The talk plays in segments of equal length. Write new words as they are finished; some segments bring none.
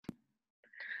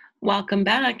Welcome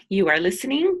back. You are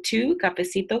listening to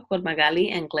Cafecito con Magali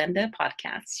and Glenda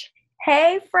podcast.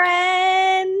 Hey,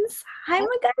 friends! Hi,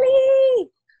 Magali!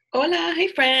 Hola, hey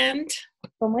friend.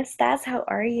 ¿Cómo estás? How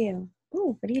are you?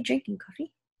 Ooh, what are you drinking?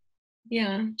 Coffee?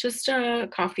 Yeah, just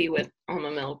coffee with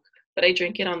almond milk, but I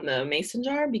drink it on the mason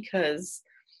jar because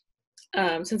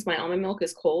since my almond milk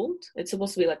is cold, it's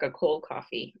supposed to be like a cold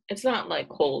coffee. It's not like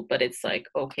cold, but it's like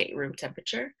okay, room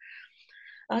temperature.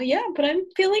 Yeah, but I'm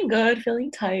feeling good, feeling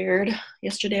tired.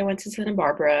 Yesterday I went to Santa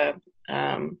Barbara.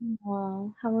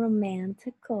 Oh, how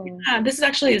romantical. This is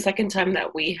actually the second time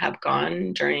that we have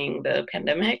gone during the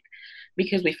pandemic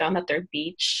because we found that their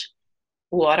beach,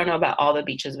 well, I don't know about all the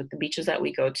beaches, but the beaches that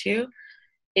we go to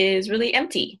is really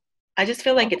empty. I just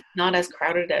feel like it's not as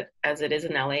crowded as it is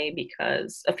in LA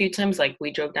because a few times, like,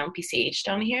 we drove down PCH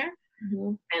down here Mm-hmm.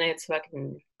 and it's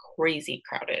fucking crazy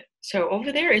crowded. So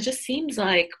over there, it just seems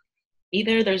like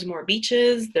either there's more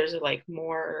beaches, there's like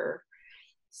more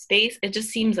space. It just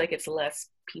seems like it's less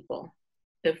people,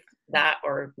 if that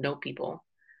or no people.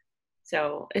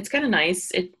 So it's kind of nice.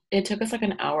 It took us like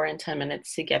an hour and 10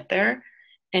 minutes to get there.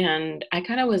 And I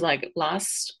kind of was like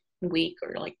last week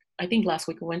or like I think last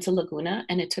week we went to Laguna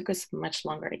and it took us much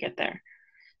longer to get there.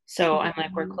 So I'm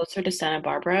like we're closer to Santa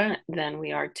Barbara than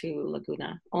we are to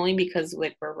Laguna. Only because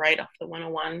like we're right off the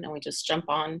 101 and we just jump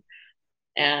on.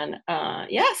 And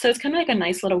yeah, so it's kind of like a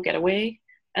nice little getaway.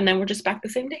 And then we're just back the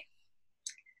same day.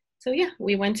 So yeah,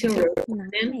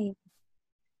 Nice.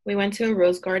 we went to a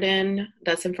rose garden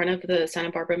that's in front of the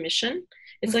Santa Barbara Mission.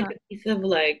 It's like a piece of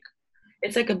like,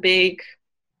 it's like a big,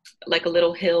 like a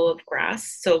little hill of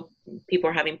grass. So people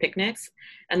are having picnics.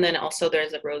 And then also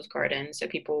there's a rose garden. So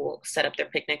people will set up their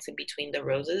picnics in between the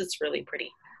roses. It's really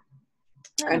pretty.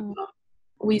 And Oh.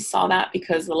 we saw that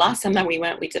because the last time that we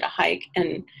went, we did a hike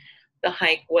and the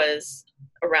hike was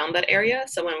around that area.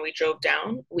 So when we drove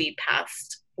down, we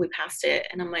passed it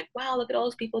and I'm like, wow, look at all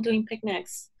those people doing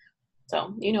picnics.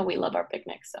 So, we love our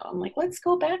picnics. So I'm like, let's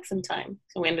go back sometime.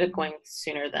 So we ended up going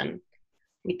sooner than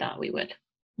we thought we would.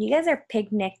 You guys are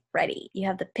picnic ready. You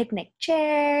have the picnic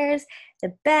chairs,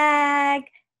 the bag,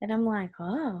 and I'm like, oh,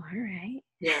 all right.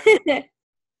 Yeah.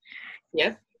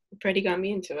 Yep. Freddie got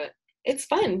me into it. It's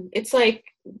fun. It's like,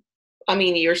 I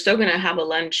mean, you're still going to have a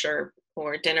lunch or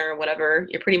dinner or whatever.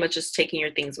 You're pretty much just taking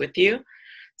your things with you.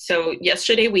 So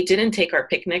yesterday we didn't take our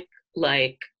picnic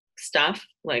like stuff.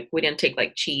 Like we didn't take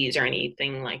like cheese or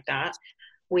anything like that.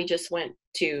 We just went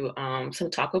to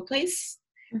some taco place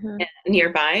Mm-hmm.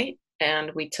 nearby and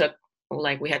we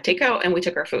had takeout and we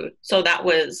took our food. So that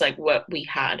was like what we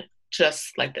had,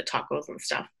 just like the tacos and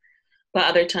stuff. But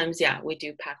other times, yeah, we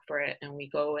do pack for it and we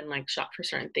go and like shop for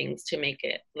certain things to make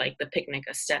it like the picnic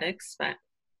aesthetics. But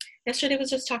yesterday was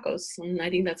just tacos and I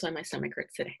think that's why my stomach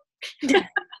hurts today.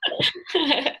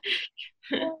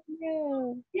 Oh,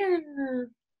 no. Yeah.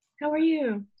 How are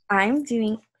you? I'm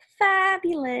doing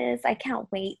fabulous. I can't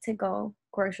wait to go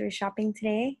grocery shopping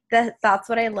today. That's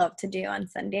what I love to do on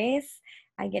Sundays.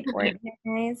 I get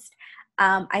organized.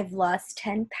 I've lost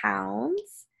 10 pounds.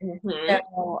 Mm-hmm.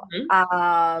 So,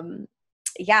 Mm-hmm.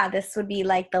 yeah, this would be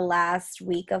like the last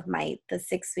week of the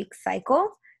 6 week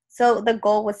cycle. So the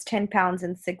goal was 10 pounds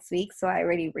in 6 weeks. So I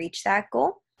already reached that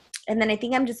goal. And then I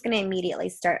think I'm just going to immediately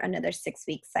start another 6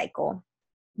 week cycle.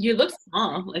 You look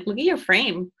small. Like, look at your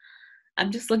frame. I'm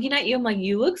just looking at you. I'm like,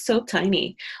 you look so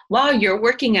tiny. While you're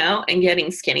working out and getting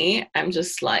skinny, I'm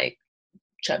just like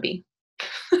chubby.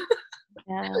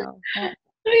 Yeah.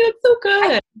 You look so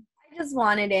good. I just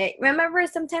wanted it. Remember,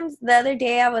 sometimes the other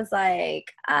day I was like,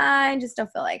 I just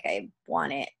don't feel like I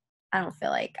want it. I don't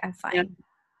feel like I'm fine. Yeah.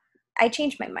 I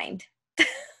changed my mind.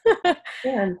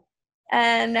 Yeah.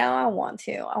 And now I want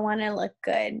to. I want to look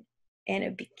good in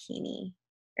a bikini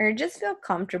or just feel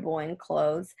comfortable in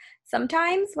clothes.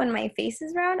 Sometimes when my face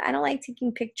is round, I don't like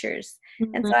taking pictures.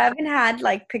 And so I haven't had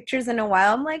like pictures in a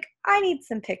while. I'm like, I need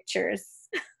some pictures.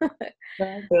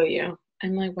 I feel you.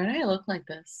 I'm like, why do I look like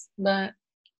this? But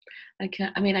I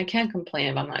can't complain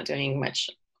if I'm not doing much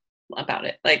about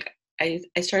it. Like I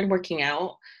started working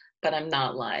out, but I'm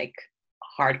not like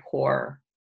hardcore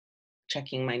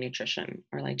checking my nutrition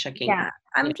or like checking. Yeah,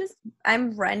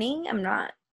 I'm running. I'm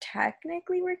not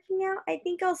technically working out. I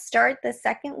think I'll start the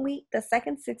second week, the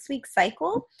second 6 week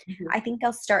cycle. Mhm. I think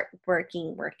I'll start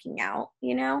working out,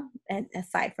 and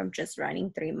aside from just running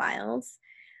 3 miles.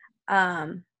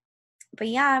 Um, but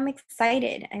yeah, I'm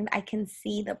excited. I can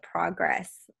see the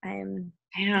progress. I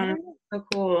Yeah, don't know. so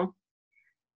cool.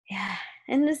 Yeah,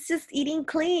 and it's just eating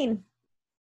clean.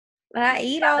 I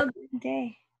eat all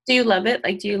day. Do you love it?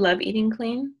 Like, do you love eating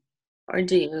clean? Or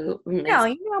do you make? No,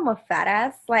 you know I'm a fat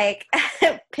ass. Like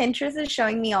Pinterest is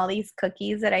showing me all these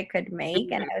cookies that I could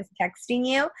make, and I was texting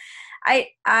you.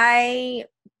 I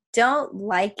don't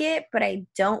like it, but I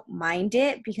don't mind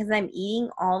it because I'm eating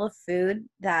all the food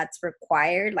that's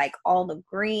required, like all the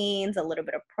greens, a little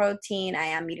bit of protein. I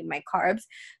am eating my carbs.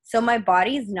 So my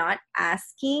body's not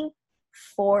asking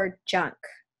for junk,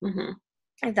 Mm-hmm.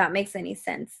 if that makes any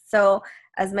sense. So,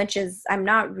 as much as I'm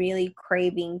not really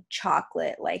craving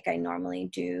chocolate like I normally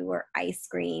do or ice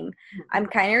cream, I'm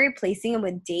kind of replacing it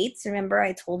with dates. Remember,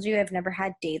 I told you I've never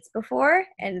had dates before,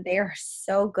 and they are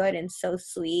so good and so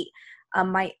sweet.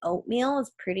 My oatmeal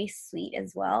is pretty sweet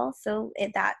as well, so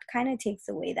that kind of takes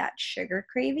away that sugar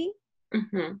craving.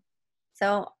 Mm-hmm.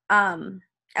 So,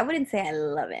 I wouldn't say I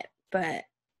love it, but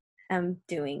I'm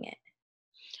doing it.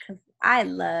 'Cause I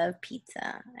love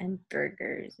pizza and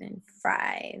burgers and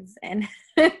fries and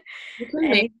You can and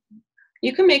make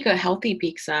you can make a healthy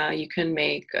pizza. You can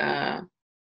make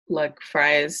like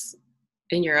fries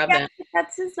in your yeah, oven.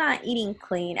 that's just not eating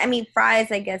clean. I mean,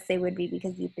 fries, I guess they would be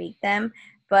because you bake them,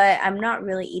 but I'm not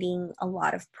really eating a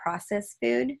lot of processed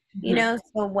food, you Mhm. know?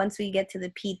 So once we get to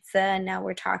the pizza, now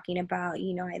we're talking about,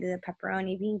 either the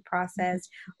pepperoni being processed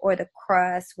or the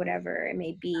crust, whatever it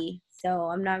may be. So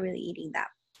I'm not really eating that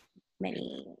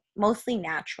many, mostly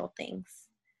natural things.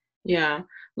 Yeah.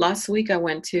 Last week I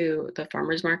went to the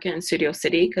farmers market in Studio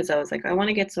City because I was like, I want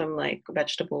to get some like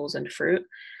vegetables and fruit.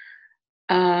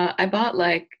 I bought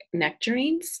like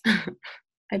nectarines.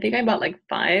 I think I bought like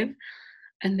five,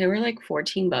 and they were like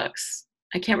 14 bucks.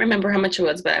 I can't remember how much it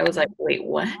was, but I was like, wait,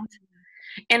 what?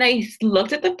 And I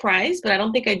looked at the price, but I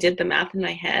don't think I did the math in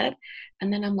my head.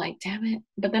 And then I'm like, damn it.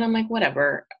 But then I'm like,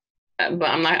 whatever. But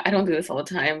I don't do this all the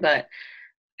time, but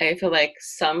I feel like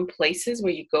some places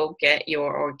where you go get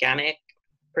your organic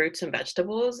fruits and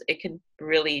vegetables, it can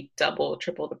really double,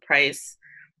 triple the price.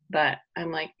 But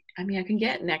I'm like, I mean, I can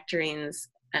get nectarines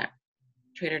at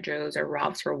Trader Joe's or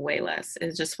Rob's for way less.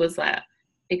 It just was that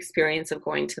experience of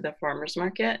going to the farmer's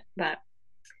market. But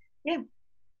yeah,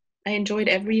 I enjoyed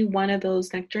every one of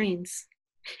those nectarines.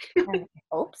 I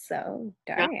hope so.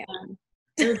 Yeah, Darn.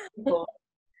 they were beautiful.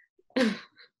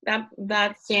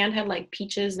 That stand had like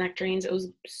peaches, nectarines. It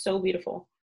was so beautiful.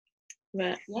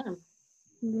 But yeah.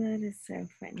 That is so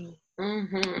funny.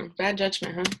 Bad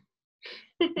judgment,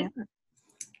 huh? Yeah.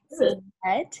 So,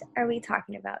 what are we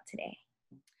talking about today?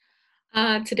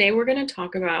 Today we're going to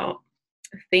talk about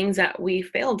things that we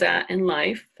failed at in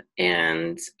life,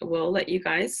 and we'll let you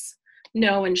guys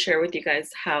know and share with you guys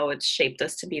how it's shaped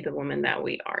us to be the woman that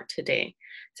we are today.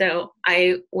 So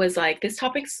I was like, this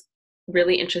topic's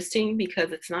really interesting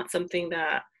because it's not something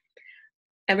that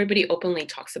everybody openly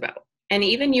talks about. And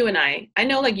even you and I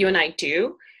know like you and I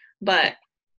do, but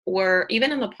we're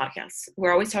even in the podcast,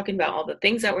 we're always talking about all the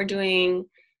things that we're doing,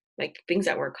 like things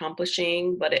that we're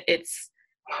accomplishing, but it's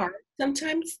hard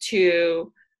sometimes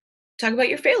to talk about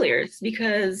your failures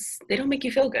because they don't make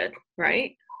you feel good,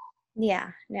 right? Yeah,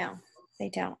 no, they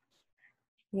don't.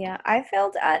 Yeah, I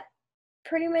failed at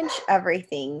pretty much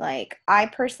everything. Like, I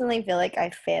personally feel like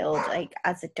I failed, like,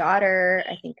 as a daughter.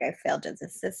 I think I failed as a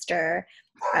sister.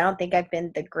 I don't think I've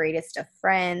been the greatest of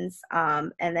friends.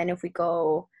 And then if we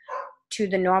go to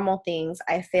the normal things,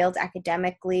 I failed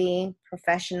academically,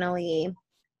 professionally.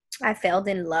 I failed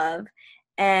in love.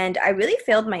 And I really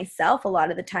failed myself a lot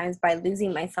of the times by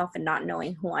losing myself and not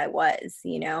knowing who I was.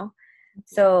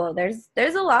 So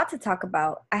there's a lot to talk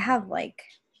about. I have like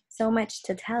so much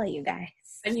to tell you guys.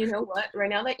 And you know what? Right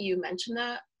now that you mention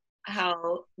that,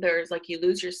 how there's like you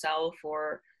lose yourself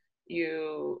or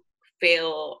you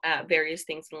fail at various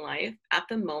things in life, at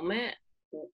the moment,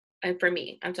 and for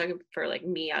me, I'm talking for like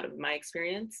me out of my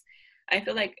experience, I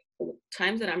feel like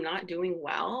times that I'm not doing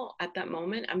well at that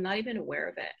moment, I'm not even aware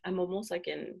of it. I'm almost like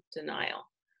in denial,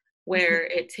 where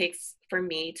it takes for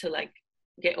me to like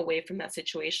get away from that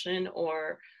situation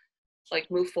or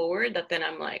like move forward, that then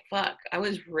I'm like, fuck, I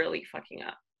was really fucking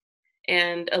up.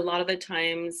 And a lot of the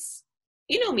times,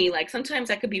 you know me, like sometimes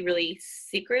I could be really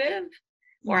secretive,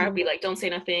 or I'll be like, don't say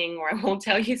nothing, or I won't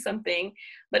tell you something.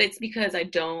 But it's because I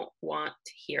don't want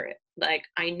to hear it. Like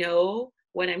I know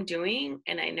what I'm doing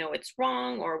and I know it's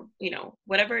wrong, or,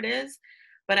 whatever it is,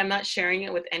 but I'm not sharing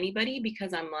it with anybody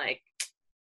because I'm like,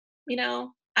 I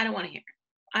don't want to hear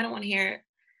it. I don't want to hear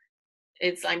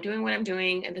it. I'm doing what I'm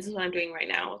doing, and this is what I'm doing right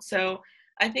now. So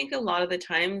I think a lot of the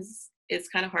times it's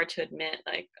kind of hard to admit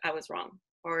like I was wrong,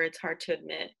 or it's hard to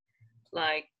admit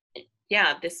like,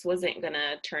 yeah, this wasn't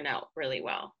gonna turn out really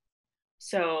well.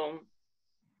 So,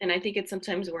 and I think it's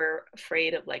sometimes we're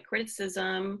afraid of like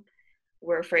criticism.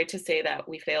 We're afraid to say that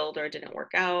we failed or didn't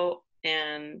work out.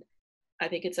 And I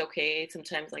think it's okay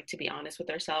sometimes like to be honest with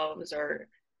ourselves, or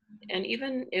and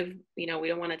even if we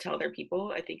don't want to tell other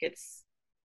people, I think it's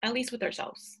at least with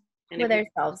ourselves. And if with we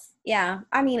ourselves. Yeah.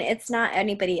 I mean, it's not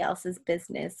anybody else's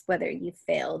business whether you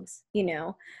failed,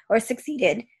 or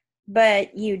succeeded,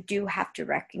 but you do have to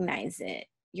recognize it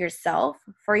yourself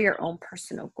for your own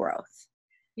personal growth.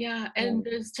 Yeah, and Mm.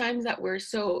 there's times that we're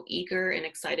so eager and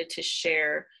excited to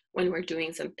share when we're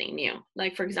doing something new.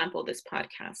 Like, for example, this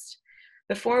podcast.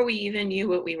 Before we even knew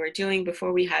what we were doing,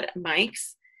 before we had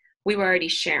mics, we were already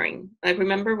sharing. Like,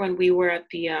 remember when we were at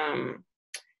the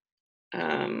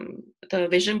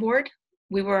vision board?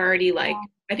 We were already like,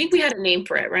 I think we had a name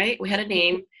for it, right? We had a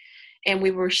name and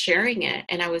we were sharing it.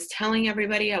 And I was telling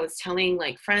everybody, I was telling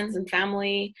like friends and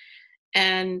family,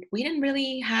 and we didn't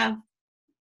really have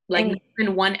like not And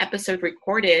even one episode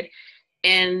recorded.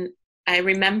 And I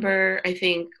remember, I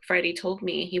think Freddie told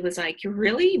me, he was like, "You're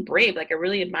really brave. Like, I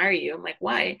really admire you." I'm like,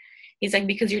 "Why?" He's like,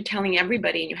 "Because you're telling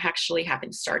everybody and you actually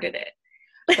haven't started it."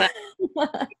 But he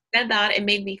said that, it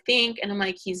made me think, and I'm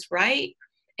like, he's right.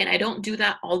 And I don't do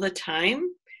that all the time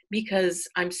because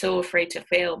I'm so afraid to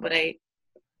fail. But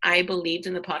I believed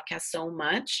in the podcast so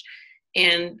much,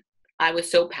 and I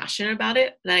was so passionate about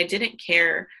it that I didn't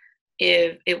care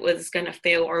if it was gonna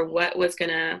fail or what was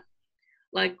gonna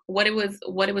like what it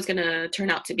was gonna turn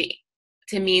out to be.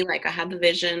 To me, like I had the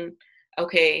vision.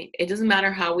 Okay, it doesn't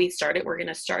matter how we start it, we're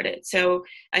gonna start it. So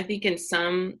I think in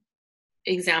some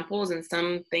examples and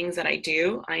some things that I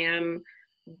do, I am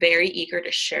very eager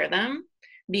to share them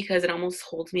because it almost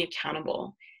holds me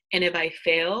accountable. And if I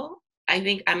fail, I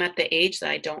think I'm at the age that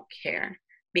I don't care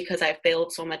because I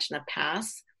failed so much in the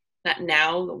past that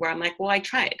now where I'm like, well, I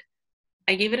tried.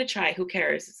 I gave it a try. Who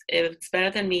cares? If it's better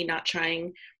than me not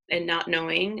trying and not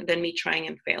knowing than me trying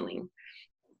and failing.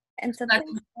 and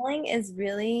something feeling is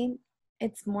really,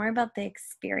 it's more about the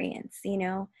experience.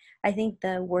 I think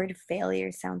the word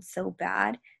failure sounds so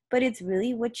bad, but it's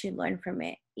really what you learn from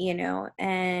it.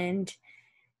 And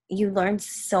you learn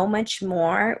so much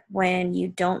more when you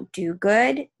don't do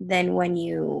good than when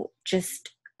you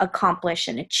just accomplish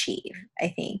and achieve. I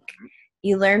think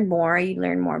you learn more. You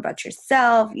learn more about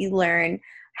yourself. You learn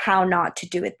how not to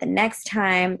do it the next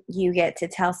time. You get to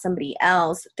tell somebody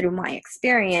else through my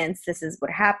experience, this is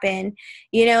what happened.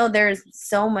 There's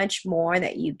so much more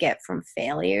that you get from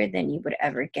failure than you would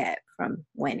ever get from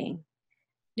winning.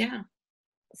 Yeah.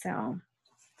 So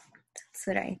that's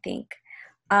what I think.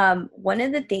 One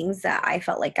of the things that I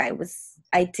felt like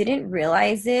I didn't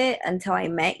realize it until I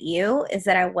met you is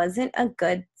that I wasn't a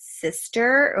good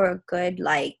sister or a good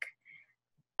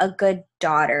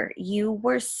daughter. You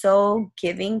were so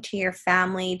giving to your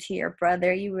family, to your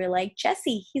brother. You were like,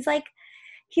 Jesse, he's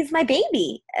my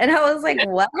baby. And I was like,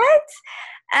 what?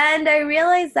 And I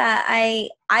realized that I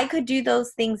could do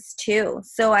those things too.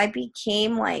 So I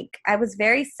became like, I was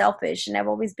very selfish, and I've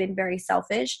always been very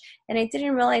selfish. And I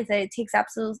didn't realize that it takes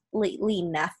absolutely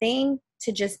nothing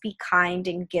to just be kind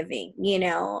and giving.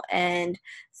 And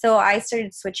so I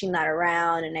started switching that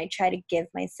around, and I try to give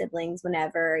my siblings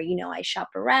whenever I shop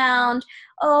around.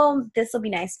 Oh, this will be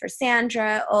nice for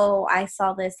Sandra. Oh, I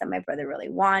saw this that my brother really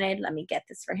wanted. Let me get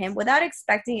this for him without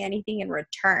expecting anything in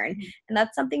return. And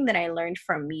that's something that I learned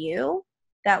from you.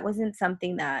 That wasn't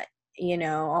something that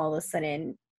all of a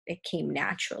sudden it came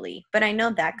naturally. But I know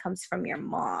that comes from your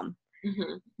mom,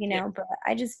 Yeah. but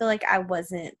I just feel like I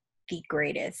wasn't the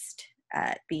greatest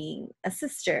at being a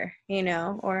sister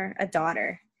or a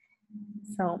daughter.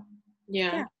 So,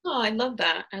 Yeah. yeah. Oh, I love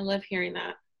that. I love hearing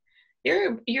that.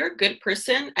 You're a good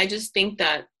person. I just think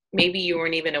that maybe you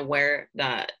weren't even aware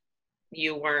that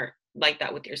you weren't like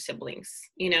that with your siblings.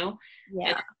 And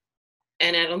Yeah.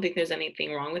 and I don't think there's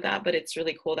anything wrong with that, but it's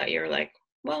really cool that you're like,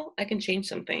 well, I can change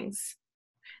some things.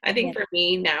 I Yeah. think for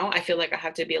me now, I feel like I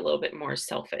have to be a little bit more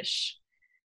selfish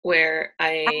where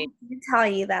I didn't tell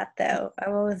you that though. I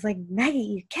was like, Maggie,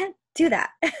 you can't do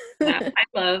that. yeah, I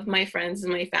love my friends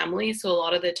and my family. So a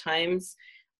lot of the times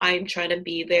I'm trying to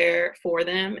be there for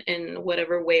them in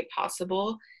whatever way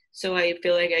possible. So I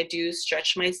feel like I do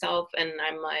stretch myself and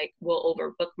I'm like, will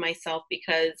overbook myself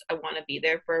because I want to be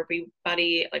there for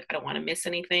everybody. Like, I don't want to miss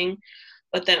anything.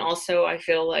 But then also, I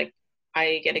feel like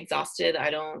I get exhausted.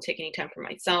 I don't take any time for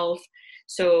myself.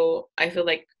 So I feel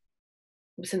like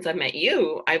since I met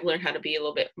you, I've learned how to be a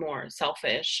little bit more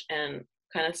selfish and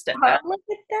kind of step Oh, back. look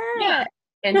at Yeah. that.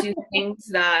 And do things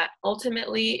that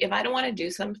ultimately, if I don't want to do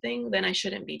something, then I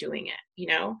shouldn't be doing it.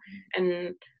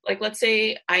 And like, let's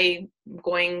say I'm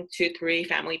going to 3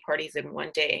 family parties in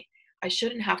one day. I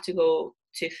shouldn't have to go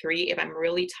to 3 if I'm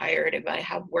really tired, if I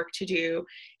have work to do,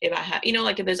 if I have,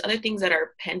 like if there's other things that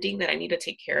are pending that I need to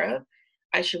take care of.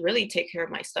 I should really take care of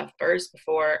my stuff first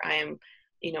before I am,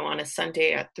 on a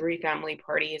Sunday at 3 family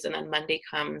parties, and then Monday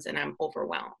comes and I'm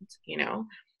overwhelmed.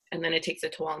 And then it takes a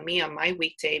toll on me on my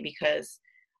weekday because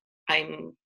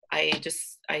I'm, I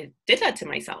did that to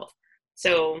myself.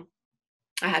 So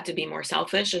I had to be more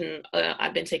selfish, and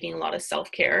I've been taking a lot of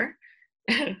self-care.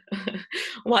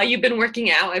 While you've been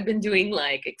working out, I've been doing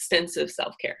like extensive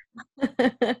self-care.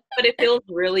 But it feels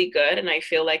really good, and I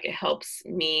feel like it helps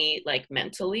me like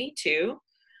mentally too.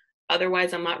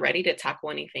 Otherwise, I'm not ready to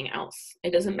tackle anything else.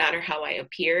 It doesn't matter how I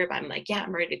appear if I'm like, yeah,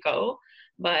 I'm ready to go.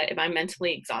 But if I'm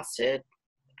mentally exhausted,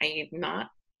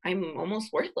 I'm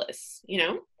almost worthless.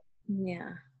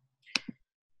 Yeah.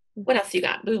 What else you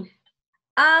got? Boo.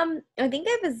 I think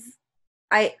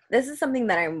this is something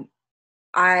that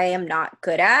I am not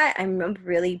good at. I'm a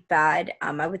really bad,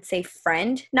 I would say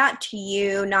friend, not to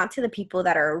you, not to the people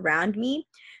that are around me,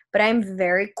 but I'm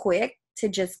very quick to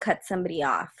just cut somebody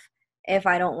off if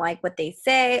I don't like what they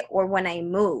say or when I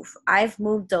move. I've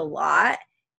moved a lot,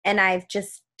 and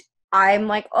I'm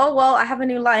like, oh, well, I have a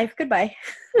new life. Goodbye.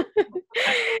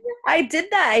 I did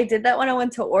that. I did that when I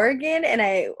went to Oregon, and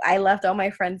I left all my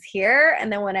friends here.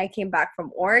 And then when I came back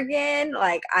from Oregon,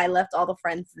 like I left all the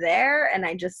friends there and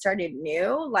I just started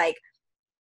new. Like,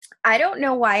 I don't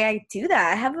know why I do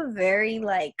that. I have a very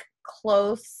like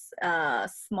close,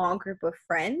 small group of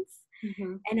friends.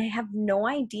 Mm-hmm. And I have no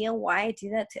idea why I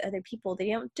do that to other people. They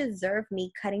don't deserve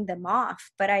me cutting them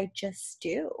off, but I just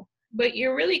do. But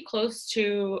you're really close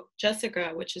to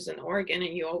Jessica, which is in Oregon,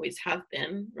 and you always have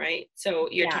been, right? So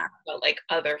you're Yeah. talking about like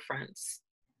other friends.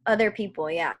 Other people,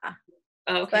 yeah.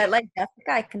 Oh, okay. But like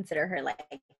Jessica, I consider her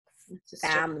like Sister.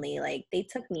 family. Like they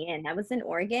took me in. I was in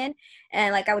Oregon,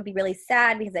 and like I would be really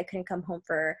sad because I couldn't come home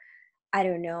for, I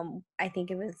don't know, I think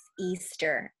it was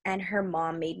Easter, and her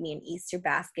mom made me an Easter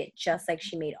basket just like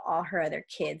she made all her other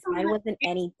kids. Mine wasn't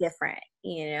any different.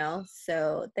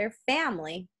 So they're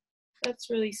family.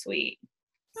 That's really sweet.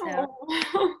 So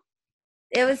Oh.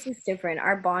 it was just different.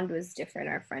 Our bond was different.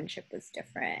 Our friendship was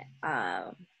different.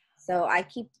 So I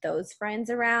keep those friends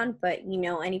around, but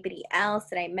anybody else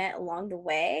that I met along the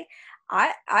way,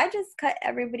 I just cut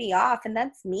everybody off, and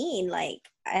that's mean. Like,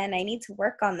 and I need to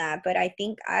work on that. But I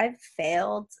think I've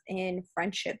failed in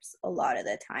friendships a lot of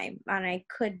the time, and I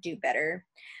could do better.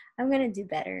 I'm gonna do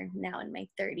better now in my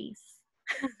 30s.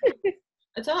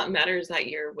 That's all that matters, that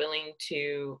you're willing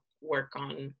to work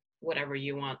on whatever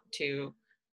you want to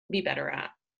be better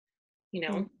at. You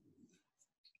know,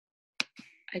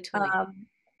 I totally.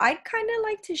 I'd kind of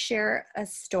like to share a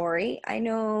story.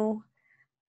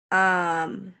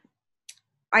 Um,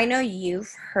 I know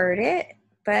you've heard it,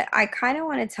 but I kind of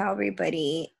want to tell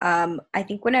everybody. I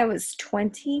think when I was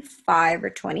 25 or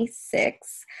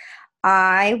 26,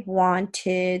 I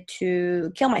wanted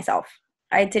to kill myself.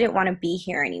 I didn't want to be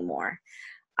here anymore.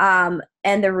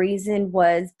 And the reason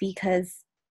was because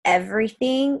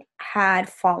everything had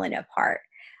fallen apart.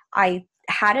 I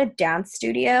had a dance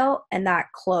studio and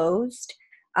that closed.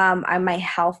 My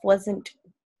health wasn't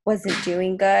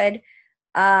doing good.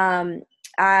 Um,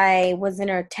 I was in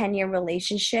a 10-year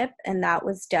relationship and that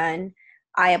was done.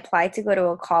 I applied to go to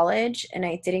a college and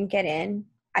I didn't get in.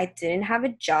 I didn't have a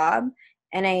job,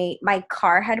 and my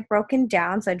car had broken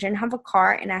down, so I didn't have a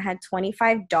car, and I had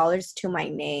 $25 to my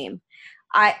name.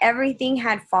 Everything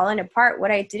had fallen apart.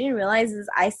 What I didn't realize is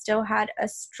I still had a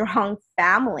strong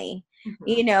family.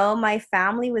 Mhm. My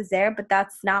family was there, but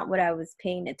that's not what I was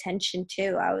paying attention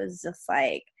to. I was just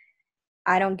like,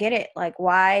 I don't get it. Like,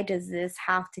 why does this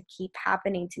have to keep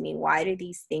happening to me? Why do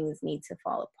these things need to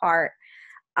fall apart?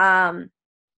 Um,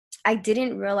 I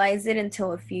didn't realize it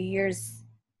until a few years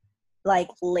like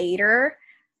later,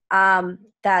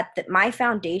 that my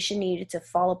foundation needed to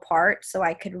fall apart so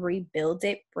I could rebuild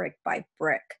it brick by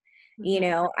brick.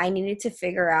 Mhm. I needed to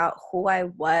figure out who I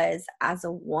was as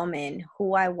a woman,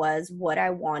 who I was, what I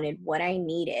wanted, what I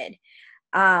needed,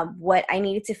 what I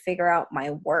needed to figure out my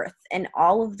worth, and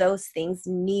all of those things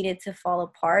needed to fall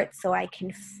apart so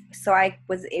so I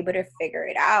was able to figure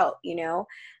it out.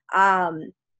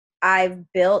 Um,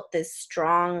 I've built this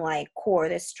strong like core,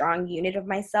 this strong unit of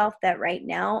myself that right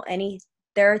now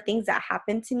there are things that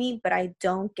happen to me, but I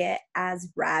don't get as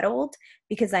rattled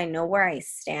because I know where I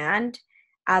stand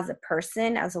as a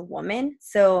person, as a woman.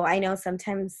 So I know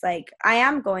sometimes like I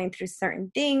am going through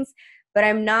certain things, but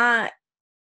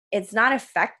it's not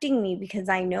affecting me because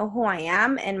I know who I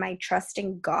am and my trust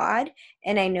in God.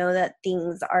 And I know that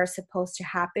things are supposed to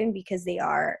happen because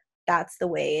that's the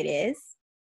way it is.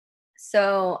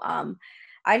 So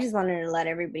I just wanted to let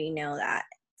everybody know that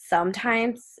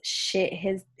sometimes shit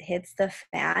hits the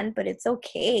fan, but it's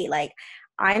okay. Like,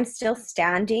 I'm still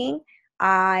standing.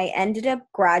 I ended up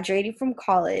graduating from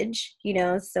college,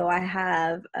 so I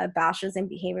have a bachelor's in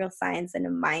behavioral science and a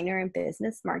minor in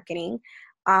business marketing.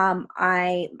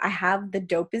 I have the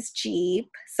dopest Jeep,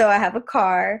 so I have a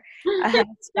car. I have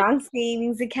a strong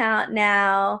savings account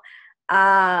now.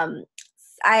 Um,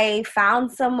 I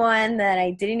found someone that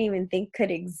I didn't even think could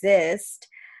exist.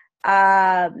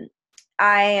 Um,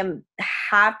 I am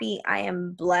happy. I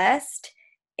am blessed,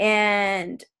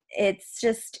 and it's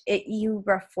just you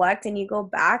reflect and you go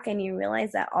back and you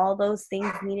realize that all those things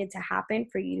needed to happen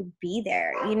for you to be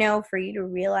there, for you to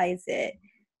realize it.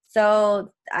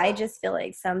 So I just feel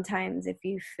like sometimes if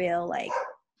you feel like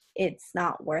it's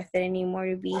not worth it anymore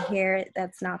to be here,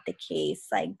 that's not the case.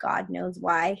 Like, God knows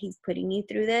why he's putting you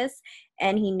through this,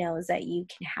 and he knows that you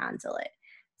can handle it.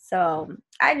 So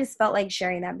I just felt like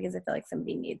sharing that because I feel like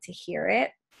somebody needed to hear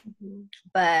it. Mhm.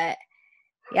 But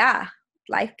yeah,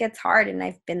 life gets hard, and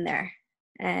I've been there,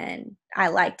 and I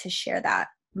like to share that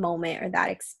moment or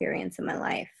that experience in my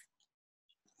life.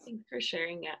 Thanks for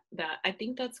sharing that. I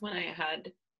think that's when I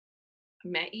had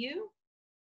met you,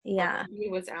 or Yeah. maybe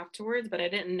it was afterwards, but I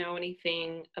didn't know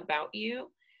anything about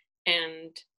you.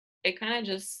 And it kind of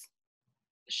just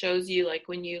shows you, like,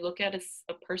 when you look at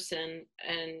a person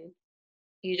and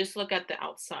you just look at the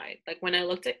outside. Like, when I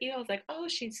looked at you, I was like, oh,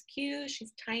 she's cute,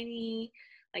 she's tiny,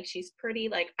 like, she's pretty.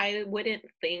 Like, I wouldn't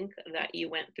think that you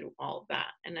went through all of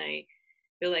that. And I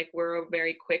feel like we're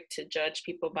very quick to judge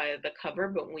people by the cover,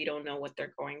 but we don't know what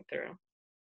they're going through,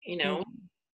 you know? Mm.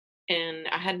 And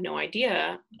I had no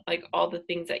idea, like, all the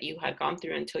things that you had gone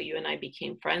through until you and I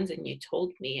became friends and you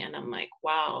told me. And I'm like,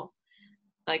 wow,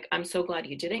 like, I'm so glad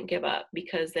you didn't give up,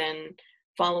 because then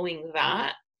following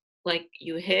that, like,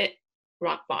 you hit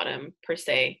rock bottom per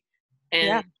se.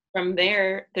 Yeah. And from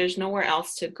there, there's nowhere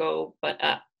else to go but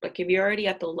up. Like, if you're already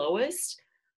at the lowest,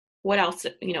 what else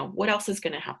is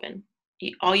going to happen?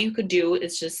 All you could do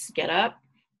is just get up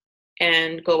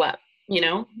and go up, you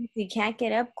know? If you can't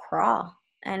get up, crawl.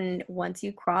 And once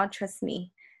you crawl, trust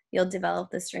me, you'll develop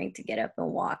the strength to get up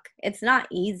and walk. It's not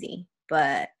easy,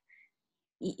 but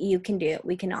you can do it.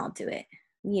 We can all do it.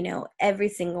 Every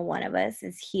single one of us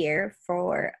is here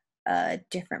for a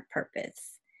different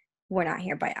purpose. We're not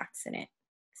here by accident.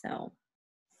 So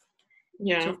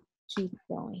Yeah. just keep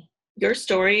going. Your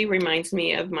story reminds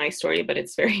me of my story, but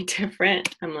it's very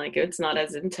different. I'm like, it's not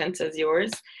as intense as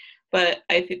yours. But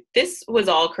I think this was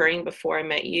all occurring before I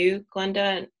met you,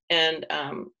 Glenda, and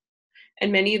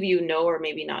many of you know or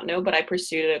maybe not know, but I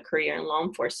pursued a career in law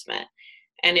enforcement.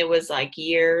 And it was like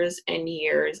years and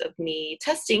years of me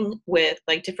testing with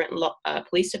like different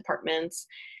police departments,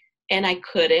 and I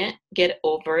couldn't get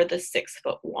over the 6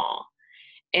 foot wall.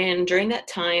 And during that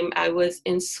time, I was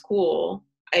in school.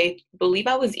 I believe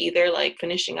I was either like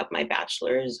finishing up my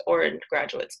bachelor's or in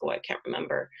graduate school. I can't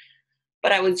remember.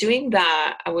 But I was doing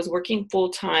that. I was working full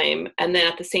time. And then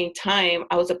at the same time,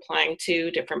 I was applying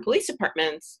to different police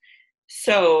departments.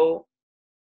 So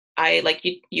I like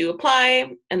you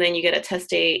apply and then you get a test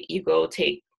date. You go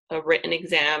take a written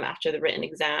exam. After the written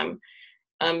exam,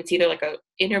 it's either like a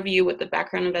interview with the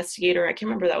background investigator. I can't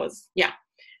remember, that was, yeah.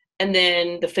 And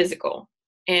then the physical.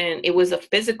 And it was a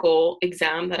physical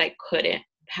exam that I couldn't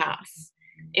pass.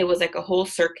 It was like a whole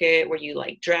circuit where you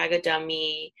like drag a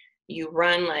dummy, you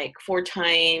run like 4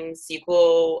 times, you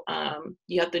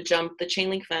have to jump the chain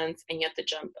link fence, and you have to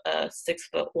jump a 6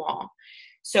 foot wall.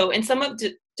 So in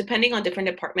depending on different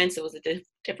departments, it was a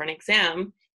different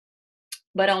exam.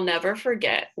 But I'll never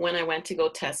forget when I went to go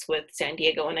test with San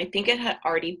Diego. And I think it had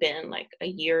already been like a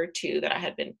year or two that I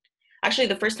had been, actually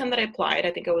the first time that I applied,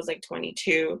 I think I was like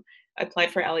 22. I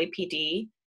applied for LAPD,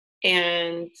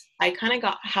 and I kind of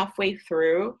got halfway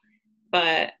through,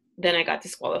 but then I got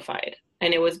disqualified.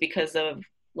 And it was because of,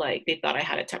 like, they thought I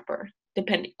had a temper.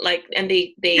 Depending, like, and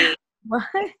they What?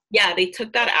 yeah, they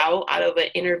took that out of an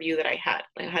interview that I had.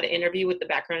 I had an interview with the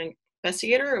background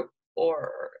investigator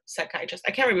or psychiatrist.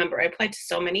 I can't remember. I applied to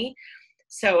so many,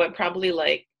 so I probably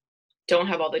like don't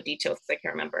have all the details because I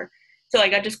can't remember. So I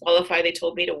got disqualified. They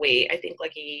told me to wait, I think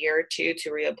like a year or two to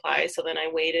reapply. So then I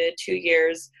waited 2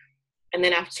 years, and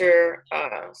then after,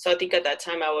 so I think at that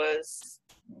time I was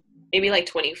maybe like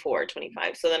 24,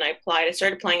 25. So then I applied. I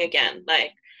started applying again,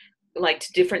 like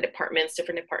to different departments.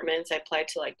 I applied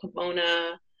to like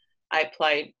Pomona. I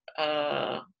applied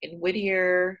in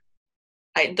Whittier.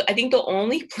 I think the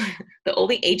only the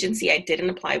only agency I didn't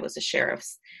apply was the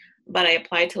sheriff's, but I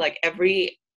applied to like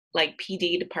every like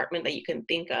PD department that you can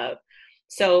think of.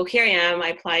 So here I am. I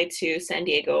applied to San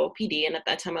Diego PD, and at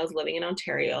that time I was living in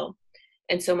Ontario,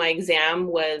 and so my exam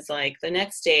was like the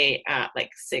next day at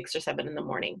like 6 or 7 in the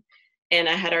morning, and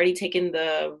I had already taken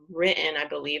the written, I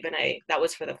believe, and that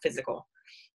was for the physical.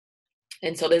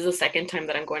 And so this is the second time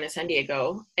that I'm going to San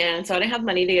Diego. And so I didn't have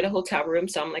money to get a hotel room.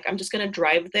 So I'm like, I'm just going to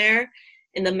drive there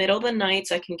in the middle of the night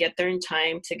so I can get there in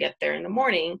time to get there in the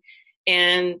morning.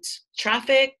 And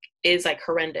traffic is like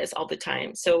horrendous all the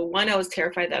time. So one, I was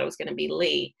terrified that I was going to be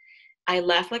late. I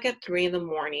left like at 3 in the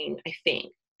morning, I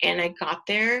think. And I got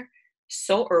there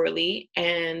so early,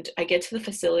 and I get to the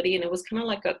facility, and it was kind of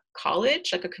like a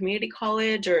college, like a community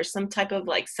college or some type of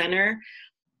like center.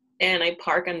 And I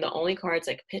park, and the only car, it's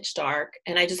like pitch dark,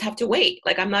 and I just have to wait.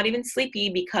 Like I'm not even sleepy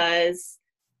because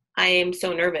I am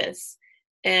so nervous.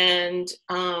 And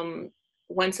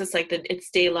once it's like it's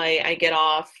daylight, I get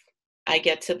off, I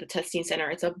get to the testing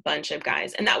center. It's a bunch of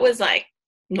guys, and that was like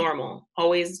normal,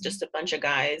 always just a bunch of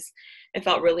guys. It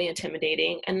felt really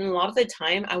intimidating, and a lot of the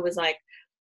time I was like,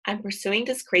 I'm pursuing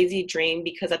this crazy dream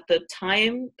because at the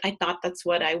time I thought that's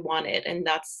what I wanted and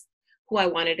that's who I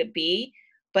wanted to be.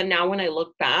 But now when I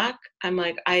look back, I'm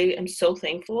like, I am so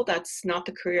thankful that's not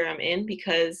the career I'm in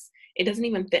because it doesn't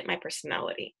even fit my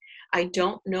personality. I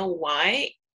don't know why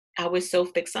I was so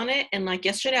fixed on it. And like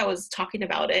yesterday, I was talking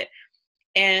about it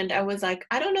and I was like,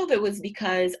 I don't know if it was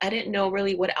because I didn't know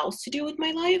really what else to do with my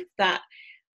life, that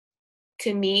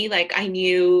to me, like I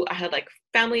knew I had like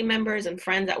family members and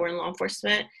friends that were in law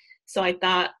enforcement. So I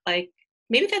thought like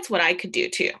maybe that's what I could do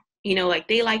too. You know, like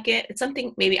they like it. It's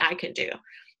something maybe I can do.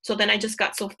 So then I just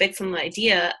got so fixed on the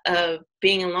idea of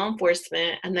being in law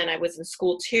enforcement. And then I was in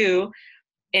school too.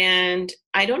 And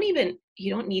you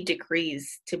don't need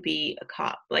degrees to be a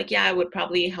cop. Like, yeah, I would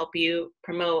probably help you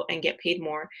promote and get paid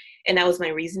more. And that was my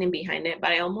reasoning behind it.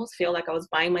 But I almost feel like I was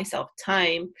buying myself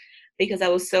time because I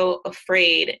was so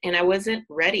afraid and I wasn't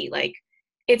ready. Like,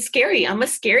 it's scary. I'm a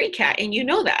scary cat, and you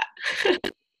know that. So,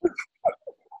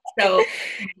 so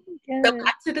Yeah.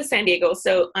 back to the San Diego.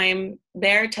 So I'm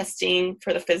there testing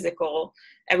for the physical.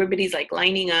 Everybody's like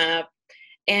lining up.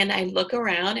 And I look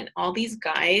around and all these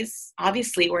guys,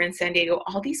 obviously we're in San Diego,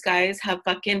 all these guys have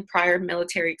fucking prior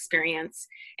military experience.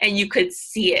 And you could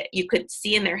see it. You could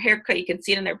see in their haircut, you can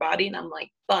see it in their body. And I'm like,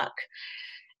 fuck.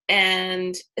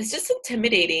 And it's just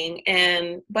intimidating.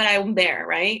 And but I'm there,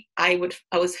 right? I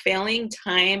was failing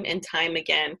time and time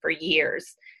again for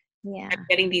years. Yeah. Kept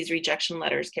getting these rejection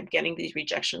letters, kept getting these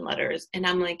rejection letters. And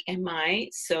I'm like, am I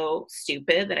so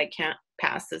stupid that I can't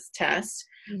pass this test?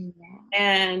 Yeah.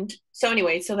 And so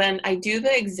anyway, so then I do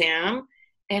the exam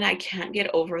and I can't get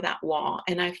over that wall.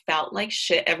 And I felt like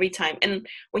shit every time. And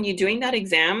when you're doing that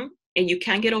exam and you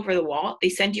can't get over the wall, they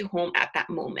send you home at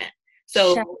that moment.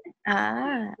 Shut So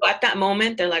up. at that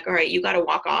moment, they're like, all right, you got to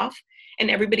walk off. And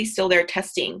everybody's still there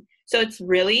testing. So it's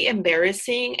really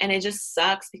embarrassing. And it just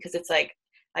sucks because it's like,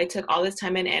 I took all this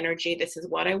time and energy. This is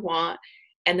what I want.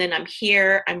 And then I'm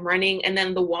here, I'm running. And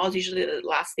then the wall is usually the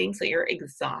last thing. So you're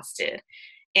exhausted.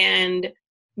 And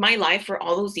my life for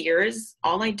all those years,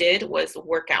 all I did was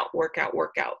work out, work out,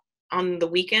 work out. On the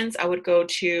weekends, I would go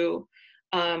to, you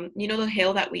know, the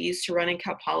hill that we used to run in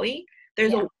Cal Poly?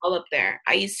 There's a Yeah. wall up there.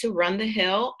 I used to run the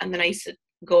hill and then I used to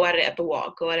go at it at the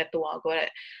wall, go at it at the wall, go at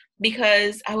it.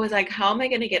 Because I was like, how am I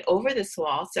going to get over this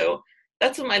wall? So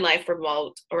that's what my life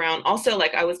revolved around. Also,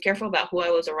 like, I was careful about who I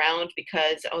was around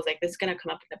because I was like, this is going to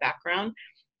come up in the background.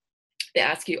 They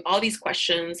ask you all these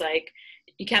questions, like,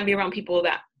 you can't be around people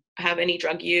that have any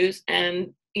drug use.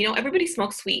 And, you know, everybody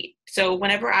smokes weed. So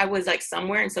whenever I was like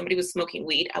somewhere and somebody was smoking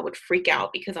weed, I would freak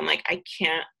out because I'm like, I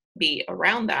can't be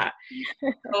around that.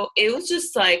 So it was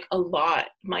just like a lot.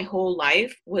 My whole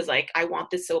life was like, I want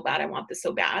this so bad. I want this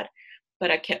so bad. But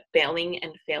I kept failing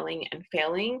and failing and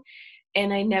failing.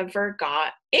 And I never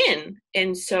got in.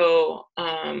 And so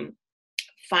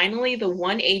finally, the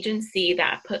one agency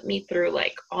that put me through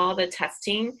like all the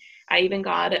testing, I even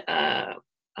got a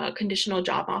conditional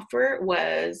job offer,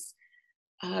 was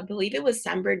I believe it was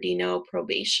San Bernardino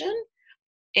Probation.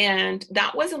 And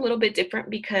that was a little bit different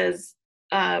because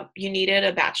you needed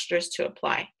a bachelor's to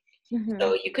apply. Hmm.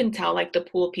 So you can tell like the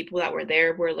pool of people that were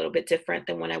there were a little bit different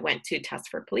than when I went to test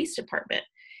for police department.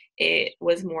 It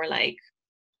was more like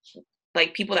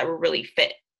people that were really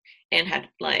fit and had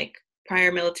like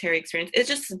prior military experience. It's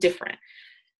just different.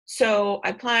 So I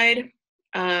applied.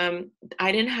 I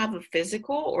didn't have a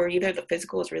physical, or either the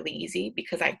physical was really easy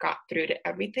because I got through to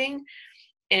everything.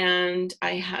 And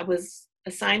was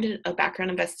assigned a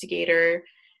background investigator.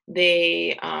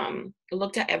 They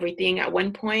looked at everything. At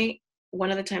one point,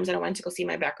 one of the times that I went to go see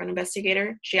my background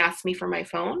investigator, she asked me for my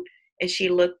phone and she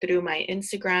looked through my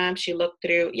Instagram. She looked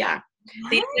through, yeah,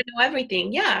 they What? didn't know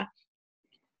everything. Yeah.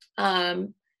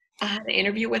 Um, I had an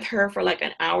interview with her for like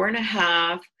an hour and a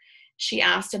half. She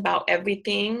asked about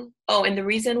everything. Oh, and the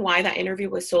reason why that interview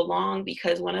was so long,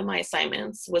 because one of my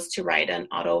assignments was to write an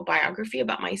autobiography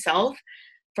about myself.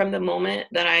 from the moment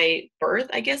that I birthed,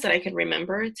 I guess, that I could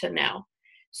remember to now.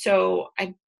 So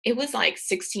it was like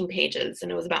 16 pages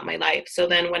and it was about my life. So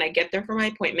then when I get there for my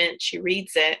appointment, she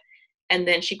reads it and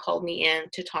then she called me in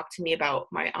to talk to me about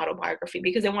my autobiography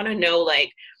because they want to know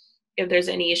like if there's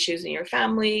any issues in your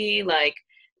family, like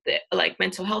like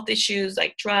mental health issues,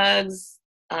 like drugs,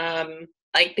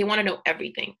 like they want to know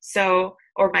everything. So,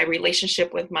 or my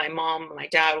relationship with my mom, my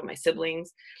dad, with my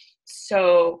siblings.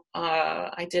 So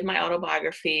I did my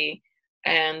autobiography,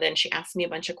 and then she asked me a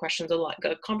bunch of questions,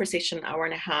 a conversation, an hour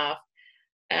and a half.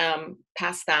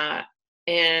 Past that,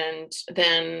 and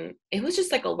then it was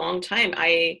just like a long time.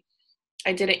 I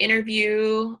did an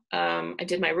interview. I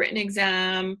did my written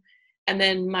exam, and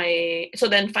then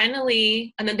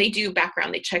finally, and then they do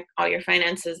background. They check all your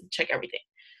finances, check everything.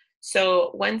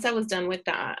 So once I was done with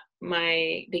that,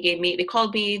 they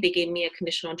called me, they gave me a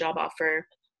conditional job offer,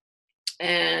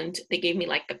 and they gave me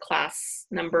like the class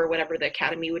number, whatever the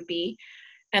academy would be.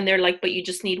 And they're like, but you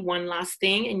just need one last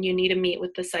thing, and you need to meet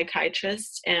with the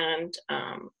psychiatrist, and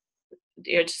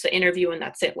it's just an interview, and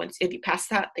that's it. Once if you pass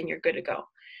that, then you're good to go.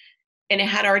 And it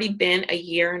had already been a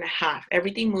year and a half.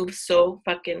 Everything moved so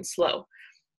fucking slow.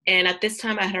 And at this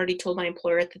time, I had already told my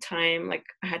employer at the time, like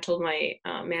I had told my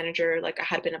manager, like I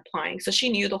had been applying. So she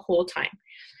knew the whole time.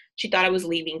 She thought I was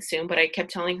leaving soon, but I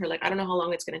kept telling her, like, I don't know how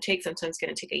long it's going to take. Sometimes it's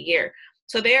going to take a year.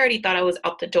 So they already thought I was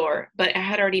out the door, but it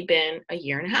had already been a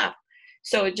year and a half.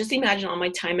 So just imagine all my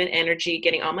time and energy,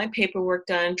 getting all my paperwork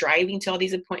done, driving to all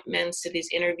these appointments, to these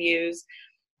interviews.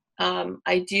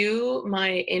 I do my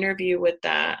interview with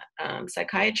that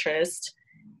psychiatrist,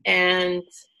 and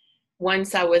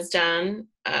once I was done,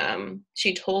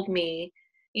 she told me,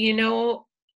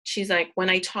 she's like, when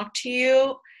I talk to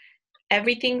you,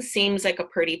 everything seems like a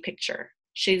pretty picture.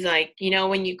 She's like,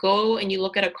 when you go and you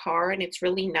look at a car and it's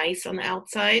really nice on the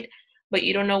outside, but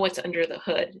you don't know what's under the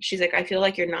hood. She's like, I feel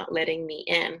like you're not letting me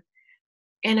in.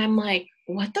 And I'm like,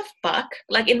 what the fuck?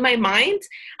 Like in my mind,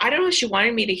 I don't know if she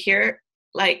wanted me to hear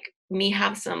like me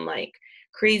have some like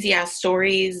crazy ass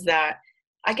stories that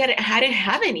I didn't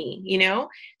have any,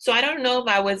 So I don't know if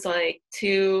I was like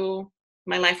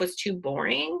my life was too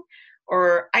boring,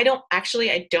 or I don't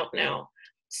know.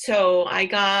 So I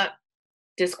got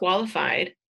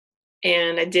disqualified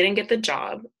and I didn't get the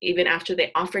job even after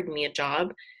they offered me a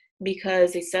job,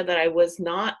 because they said that I was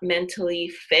not mentally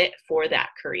fit for that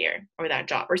career or that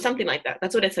job or something like that.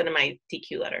 That's what it said in my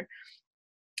DQ letter.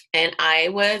 And I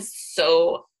was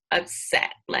so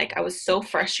upset. Like I was so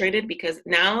frustrated because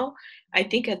now I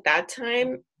think at that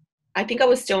time, I think I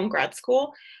was still in grad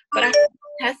school, but I was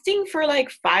testing for like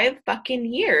 5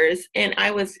 fucking years and I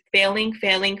was failing.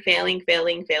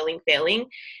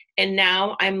 And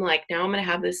now I'm like, now I'm going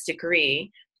to have this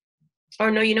degree.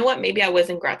 Or no, you know what? Maybe I was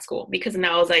in grad school, because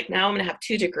now I was like, now I'm going to have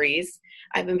 2 degrees.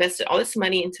 I've invested all this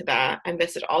money into that. I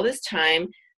invested all this time.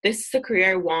 This is the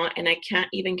career I want, and I can't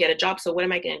even get a job. So what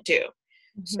am I going to do?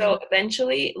 Mm-hmm. So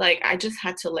eventually, like, I just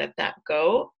had to let that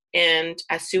go. And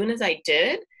as soon as I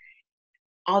did,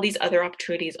 all these other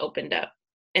opportunities opened up.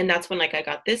 And that's when, like, I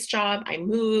got this job, I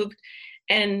moved.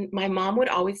 And my mom would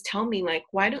always tell me, like,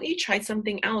 why don't you try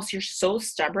something else? You're so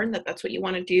stubborn that that's what you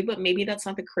want to do, but maybe that's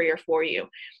not the career for you.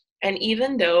 And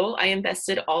even though I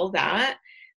invested all that,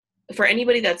 for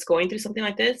anybody that's going through something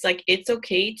like this, like, it's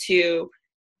okay to,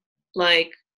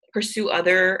 like, pursue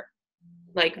other,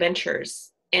 like,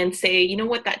 ventures and say, you know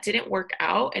what, that didn't work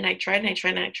out. And I tried and I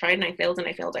tried and I tried and I failed and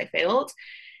I failed.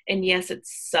 And yes, it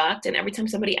sucked. And every time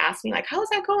somebody asked me, like, how's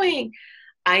that going?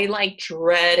 I, like,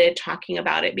 dreaded talking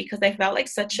about it because I felt like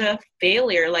such a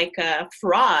failure, like a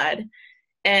fraud.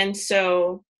 And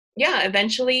so, yeah,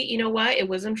 eventually, you know what? It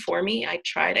wasn't for me. I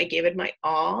tried. I gave it my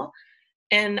all.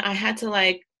 And I had to,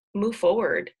 like, move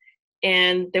forward.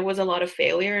 And there was a lot of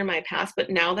failure in my past. But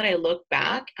now that I look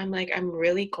back, I'm like, I'm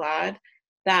really glad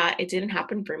that it didn't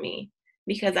happen for me,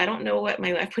 because I don't know what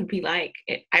my life would be like.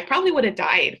 I probably would have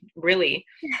died, really,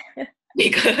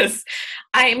 because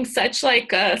I'm such,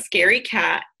 like, a scary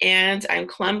cat and I'm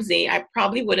clumsy. I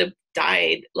probably would have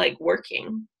died, like,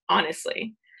 working,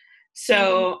 honestly.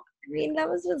 So I mean, that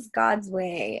was just God's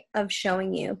way of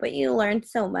showing you, but you learned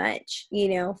so much,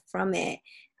 from it.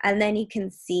 And then you can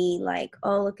see, like,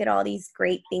 oh, look at all these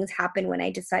great things happen when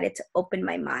I decided to open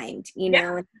my mind,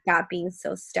 yeah. and stop being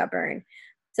so stubborn.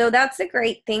 So that's a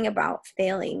great thing about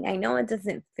failing. I know it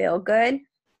doesn't feel good,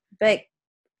 but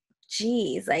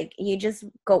geez, like, you just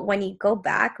when you go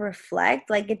back, reflect,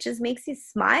 like, it just makes you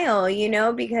smile,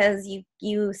 because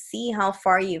you see how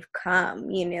far you've come,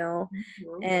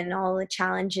 Mm-hmm. and all the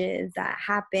challenges that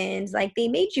happened. Like, they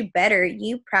made you better.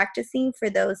 You practicing for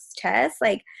those tests,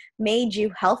 like, made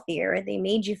you healthier. They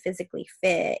made you physically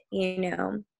fit.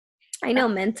 I know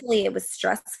mentally it was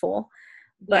stressful,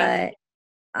 Yeah.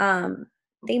 but um,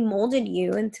 they molded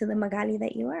you into the Magali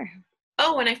that you are.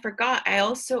 Oh, and I forgot, I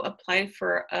also applied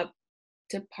for a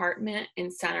department in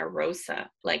Santa Rosa,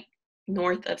 like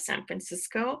north of San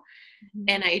Francisco. Mhm.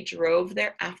 And I drove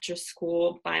there after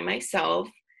school by myself.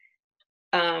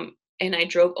 And I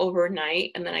drove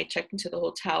overnight, and then I checked into the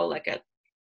hotel like at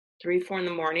 3, 4 in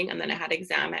the morning, and then I had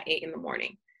exam at 8 in the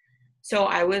morning. So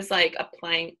I was like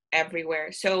applying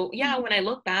everywhere. So yeah, when I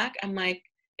look back, I'm like,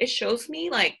 it shows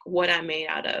me like what I'm made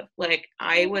out of. Like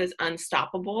I was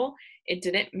unstoppable. It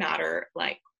didn't matter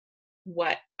like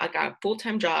what. I got a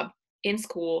full-time job in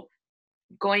school,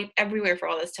 going everywhere for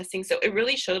all this testing. So it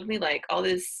really showed me like all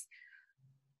this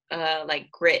like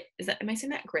grit. Is that, am I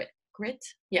saying that, grit? Grit?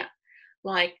 Yeah.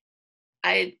 Like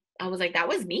I was like, that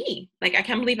was me. Like I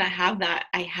can't believe I have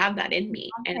that in me.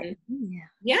 And Yeah.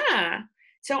 yeah.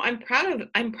 So I'm proud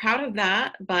of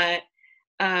that, but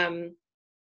um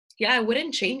yeah, I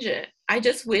wouldn't change it. I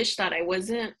just wish that I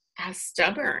wasn't as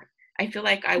stubborn. I feel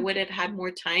like I would have had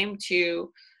more time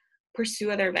to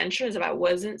pursue other ventures if I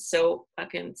wasn't so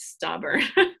fucking stubborn.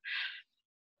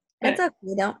 It's But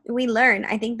okay. Don't we learn?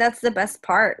 I think that's the best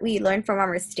part. We learn from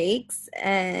our mistakes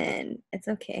and it's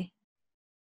okay.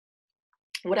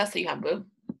 what else do you have, boo?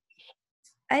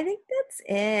 I think that's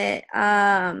it.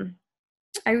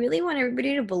 I really want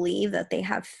everybody to believe that they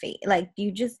have faith. Like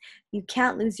you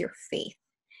can't lose your faith.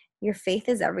 Your faith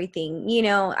is everything. You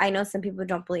know, I know some people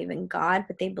don't believe in God,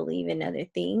 but they believe in other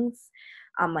things,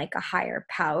 like a higher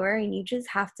power. And you just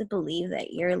have to believe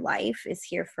that your life is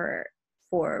here for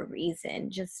a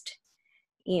reason. Just,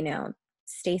 you know,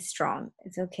 stay strong.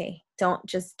 It's okay.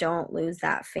 Don't lose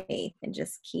that faith and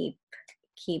just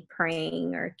keep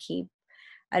praying or keep,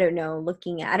 I don't know,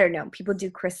 looking at, I don't know, people do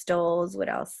crystals. What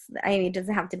else? I mean, it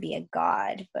doesn't have to be a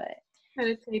god, but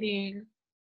Meditating,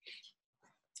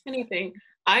 anything.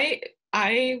 I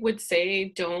I would say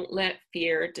don't let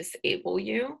fear disable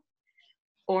you,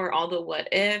 or all the what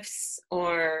ifs,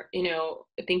 or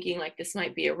thinking like this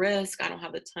might be a risk, I don't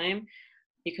have the time.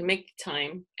 You can make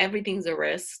time. Everything's a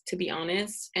risk, to be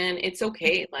honest, and it's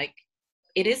okay. Like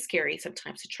it is scary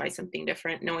sometimes to try something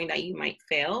different knowing that you might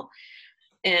fail,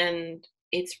 and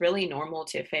it's really normal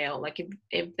to fail. Like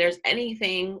if there's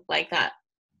anything like that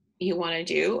you want to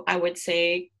do, I would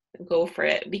say go for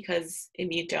it, because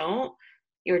if you don't,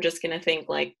 you're just going to think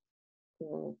like,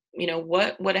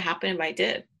 what would have happened if I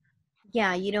did?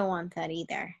 yeah, you don't want that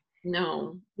either.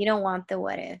 No. You don't want the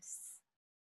what ifs.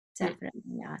 Mm. Definitely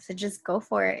not. So just go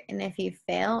for it. And if you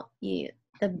fail,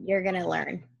 you're gonna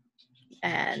learn.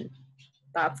 And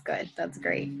that's good. That's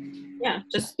great. Yeah,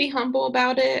 just be humble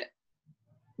about it,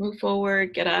 move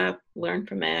forward, get up, learn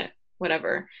from it,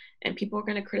 whatever. And people are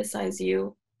going to criticize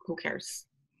you. Who cares?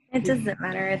 It doesn't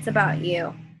matter. It's about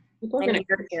you People are going and to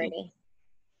your criticize. journey.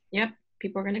 Yep,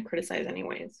 people are going to criticize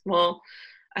anyways. Well,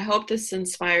 I hope this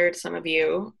inspired some of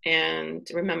you. And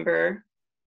remember,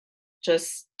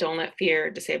 just don't let fear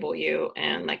disable you.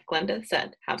 And like Glenda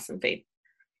said, have some faith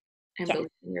and Yeah. believe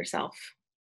in yourself.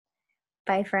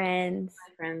 Bye, friends.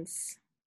 Bye, friends.